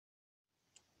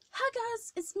Hi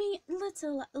guys, it's me,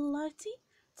 Little-Lighty.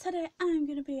 Today I'm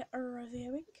going to be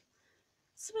reviewing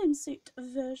swimsuit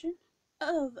version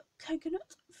of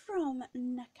Coconut from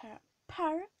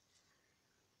Nekopara.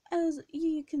 As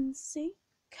you can see,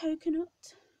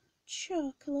 coconut,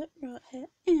 chocolate right here,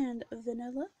 and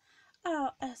vanilla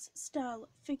are S-style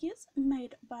figures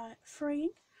made by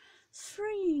Freeing.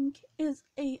 Freeing is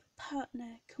a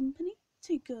partner company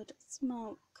to Good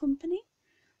Small Company,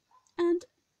 and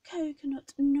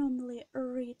Coconut normally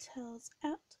retails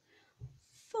at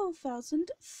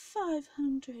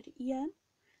 4,500 yen,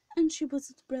 and she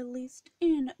was released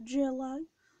in July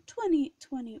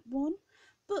 2021,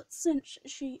 but since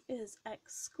she is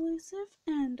exclusive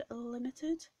and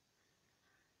limited,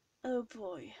 oh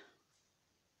boy,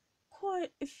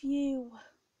 quite a few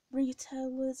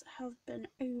retailers have been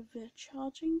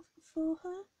overcharging for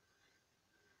her.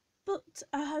 But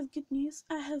I have good news,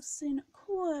 I have seen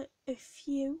quite a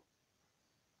few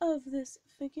of this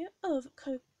figure of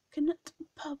Coconut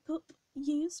pop-up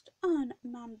used on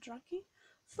Mandarake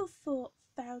for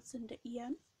 4,000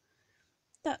 yen.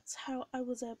 That's how I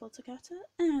was able to get it,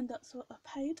 and that's what I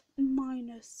paid,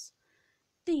 minus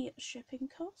the shipping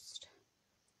cost.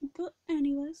 But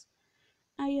anyways,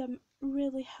 I am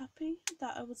really happy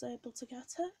that I was able to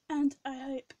get her, and I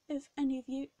hope if any of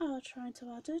you are trying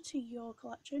to add her to your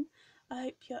collection, I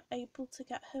hope you're able to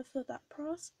get her for that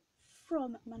price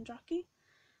from Mandarake.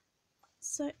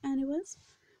 So anyways,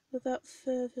 without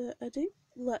further ado,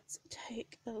 let's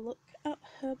take a look at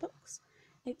her box.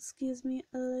 Excuse me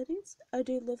ladies, I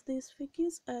do love these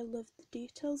figures, I love the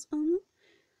details on them,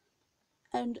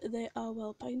 and they are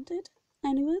well painted.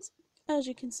 Anyways, as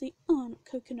you can see on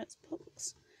Coconut's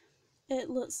box, it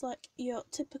looks like your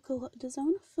typical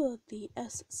design for the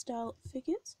S-style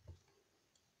figures,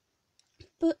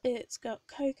 but it's got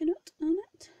Coconut on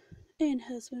it in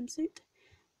her swimsuit,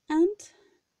 and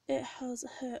it has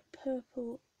her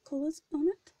purple colours on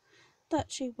it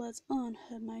that she wears on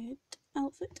her maid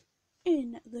outfit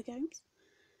in the games,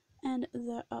 and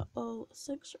there are all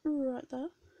 6 right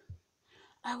there.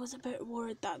 I was a bit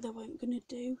worried that they weren't going to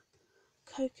do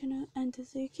Coconut and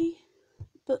Tazuki,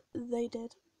 but they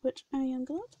did, which I am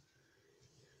glad.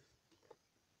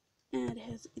 And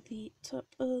here's the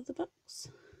top of the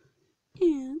box,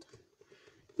 and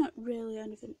not really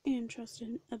anything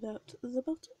interesting about the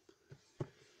bottom.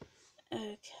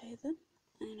 Okay then,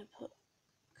 I'm going to put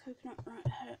Coconut right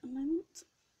here a moment,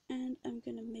 and I'm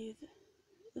going to move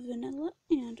vanilla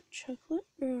and chocolate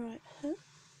right here.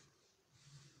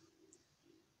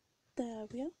 There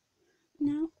we are.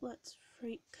 Now let's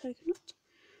free Coconut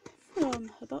from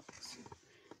her box.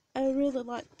 I really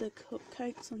like the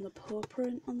cupcakes and the paw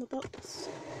print on the box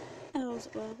as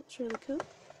well, it's really cool.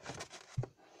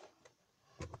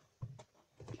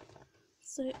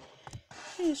 So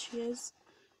here she is.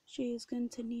 She is going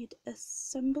to need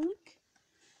assembling,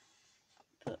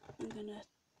 but I'm going to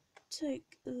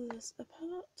take this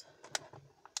apart.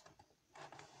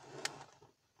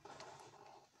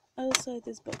 I'll say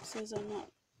these boxes are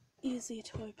not easy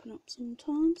to open up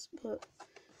sometimes, but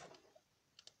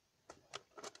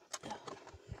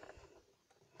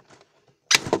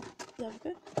there we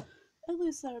go. At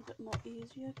least they're a bit more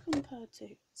easier compared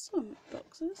to some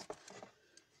boxes.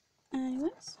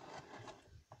 Anyways,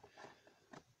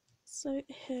 so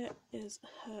here is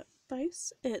her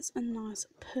base. It's a nice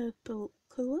purple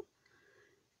colour,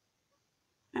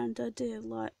 and I do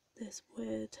like this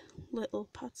weird little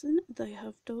pattern they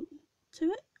have done to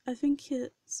it. I think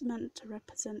it's meant to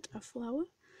represent a flower.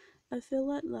 I feel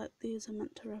like these are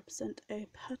meant to represent a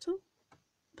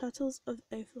petals of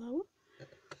a flower.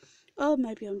 Or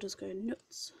maybe I'm just going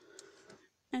nuts.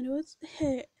 Anyways,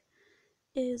 here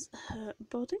is her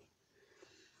body,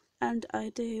 and I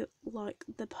do like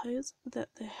the pose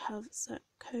that they have set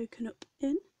Coconut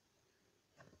in.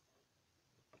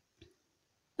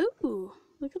 Ooh,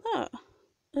 look at that.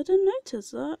 I didn't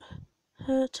notice that.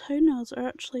 Her toenails are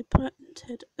actually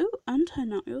painted. Ooh, and her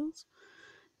nails.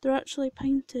 They're actually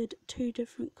painted 2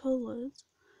 different colours.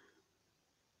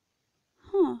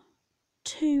 Huh.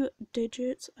 2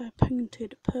 digits are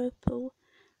painted purple,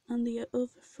 and the other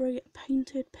 3 are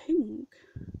painted pink.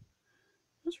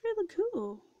 That's really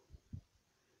cool.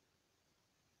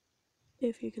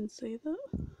 If you can see that.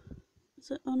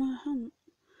 Is it on her hand?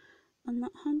 On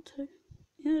that hand too?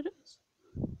 Yeah, it is.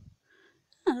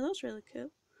 Oh, that's really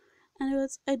cool.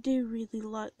 Anyways, I do really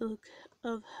like the look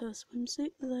of her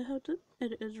swimsuit that they have done.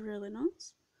 It is really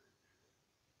nice.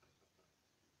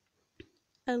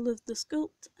 I love the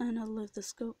sculpt, and I love the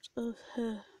sculpt of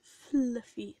her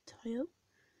fluffy tail.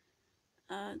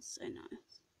 It's so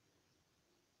nice.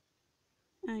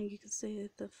 And you can see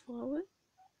the flower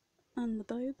and the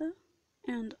bow there,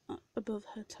 and above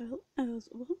her tail as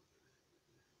well.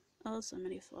 Oh, so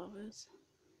many flowers.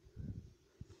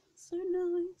 So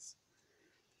nice.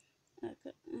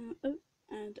 Okay, oh,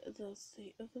 and there's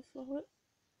the other flower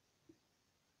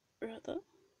right there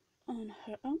on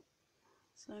her arm.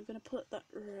 So I'm going to put that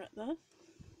right there.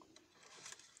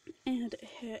 And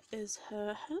here is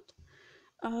her head.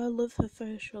 I love her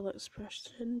facial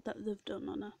expression that they've done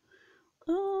on her.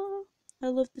 Oh, I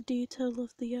love the detail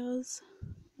of the eyes.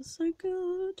 It's so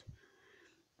good.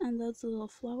 And there's a little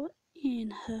flower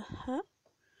in her hair.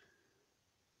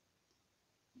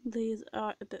 These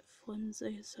are a bit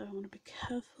flimsy, so I want to be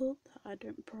careful that I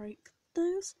don't break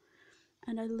those.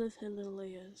 And I love her little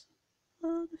ears.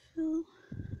 Oh,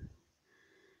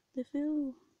 they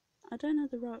feel, I don't know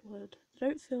the right word. They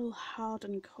don't feel hard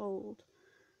and cold.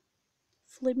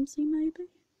 Flimsy, maybe?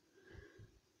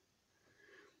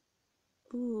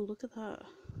 Ooh, look at that.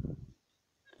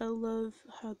 I love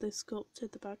how they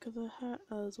sculpted the back of her hat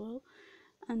as well.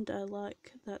 And I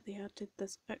like that they added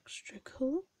this extra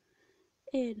colour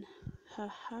in her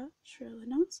hat. It's really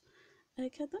nice.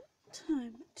 Okay then,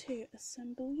 time to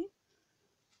assemble you.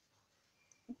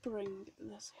 Bring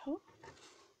this here.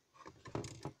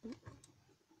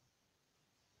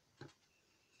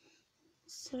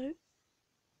 So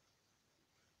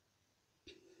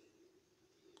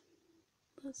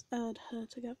let's add her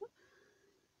together.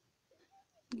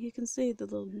 You can see the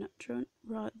little nut joint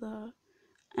right there,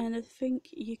 and I think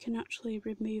you can actually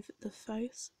remove the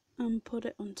face and put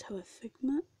it onto a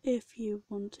figment if you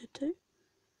wanted to.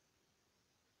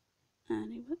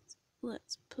 Anyways,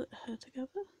 let's put her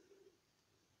together.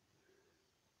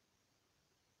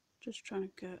 Just trying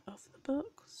to go off the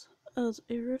box as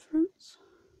a reference.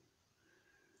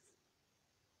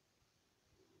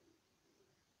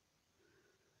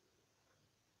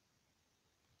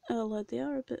 Oh, they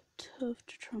are a bit tough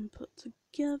to try and put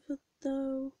together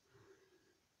though.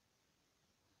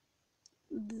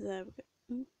 There we go.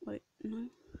 Oh, wait, no.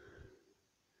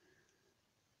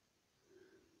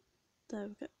 There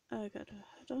we go. I got her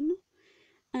head on.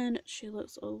 And she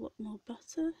looks a lot more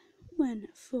better when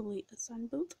fully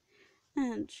assembled.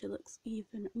 And she looks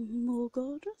even more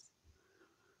gorgeous.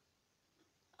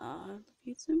 I love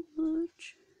you so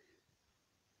much.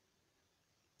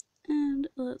 And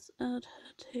let's add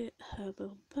her to her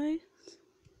little base.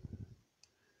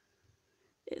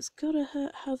 It's gotta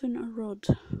hurt having a rod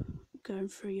going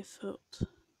through your foot.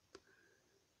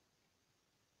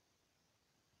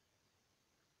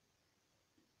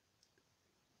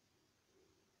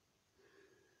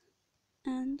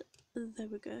 And there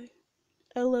we go.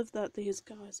 I love that these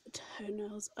guys'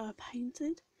 toenails are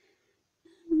painted.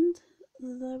 And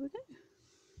there we go.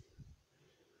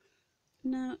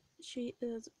 Now she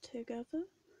is together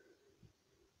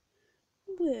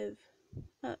with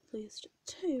at least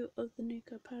 2 of the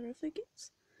Nekopara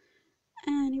figures.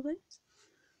 Anyways,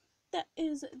 that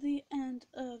is the end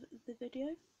of the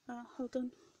video. Hold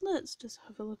on, let's just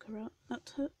have a look around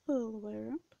at her all the way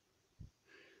around.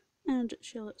 And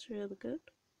she looks really good.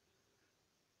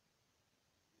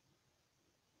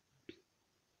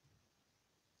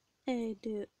 I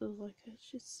do like her,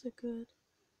 she's so good.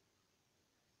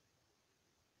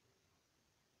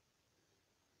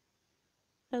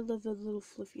 I love her little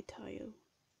fluffy tail.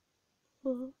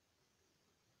 Oh.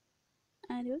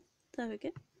 Anyways, there we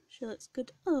go. She looks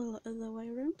good all the way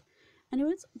around.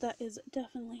 Anyways, that is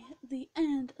definitely the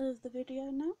end of the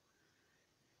video now.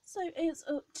 So it's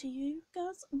up to you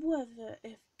guys whether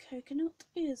if coconut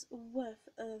is worth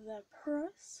their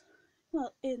price.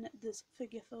 Well, in this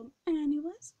figure form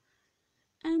anyways.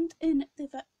 And in the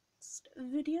next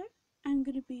video, I'm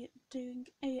going to be doing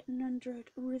an Android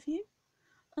review.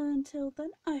 Until then,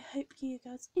 I hope you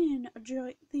guys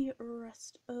enjoy the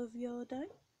rest of your day.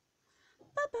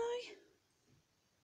 Bye bye!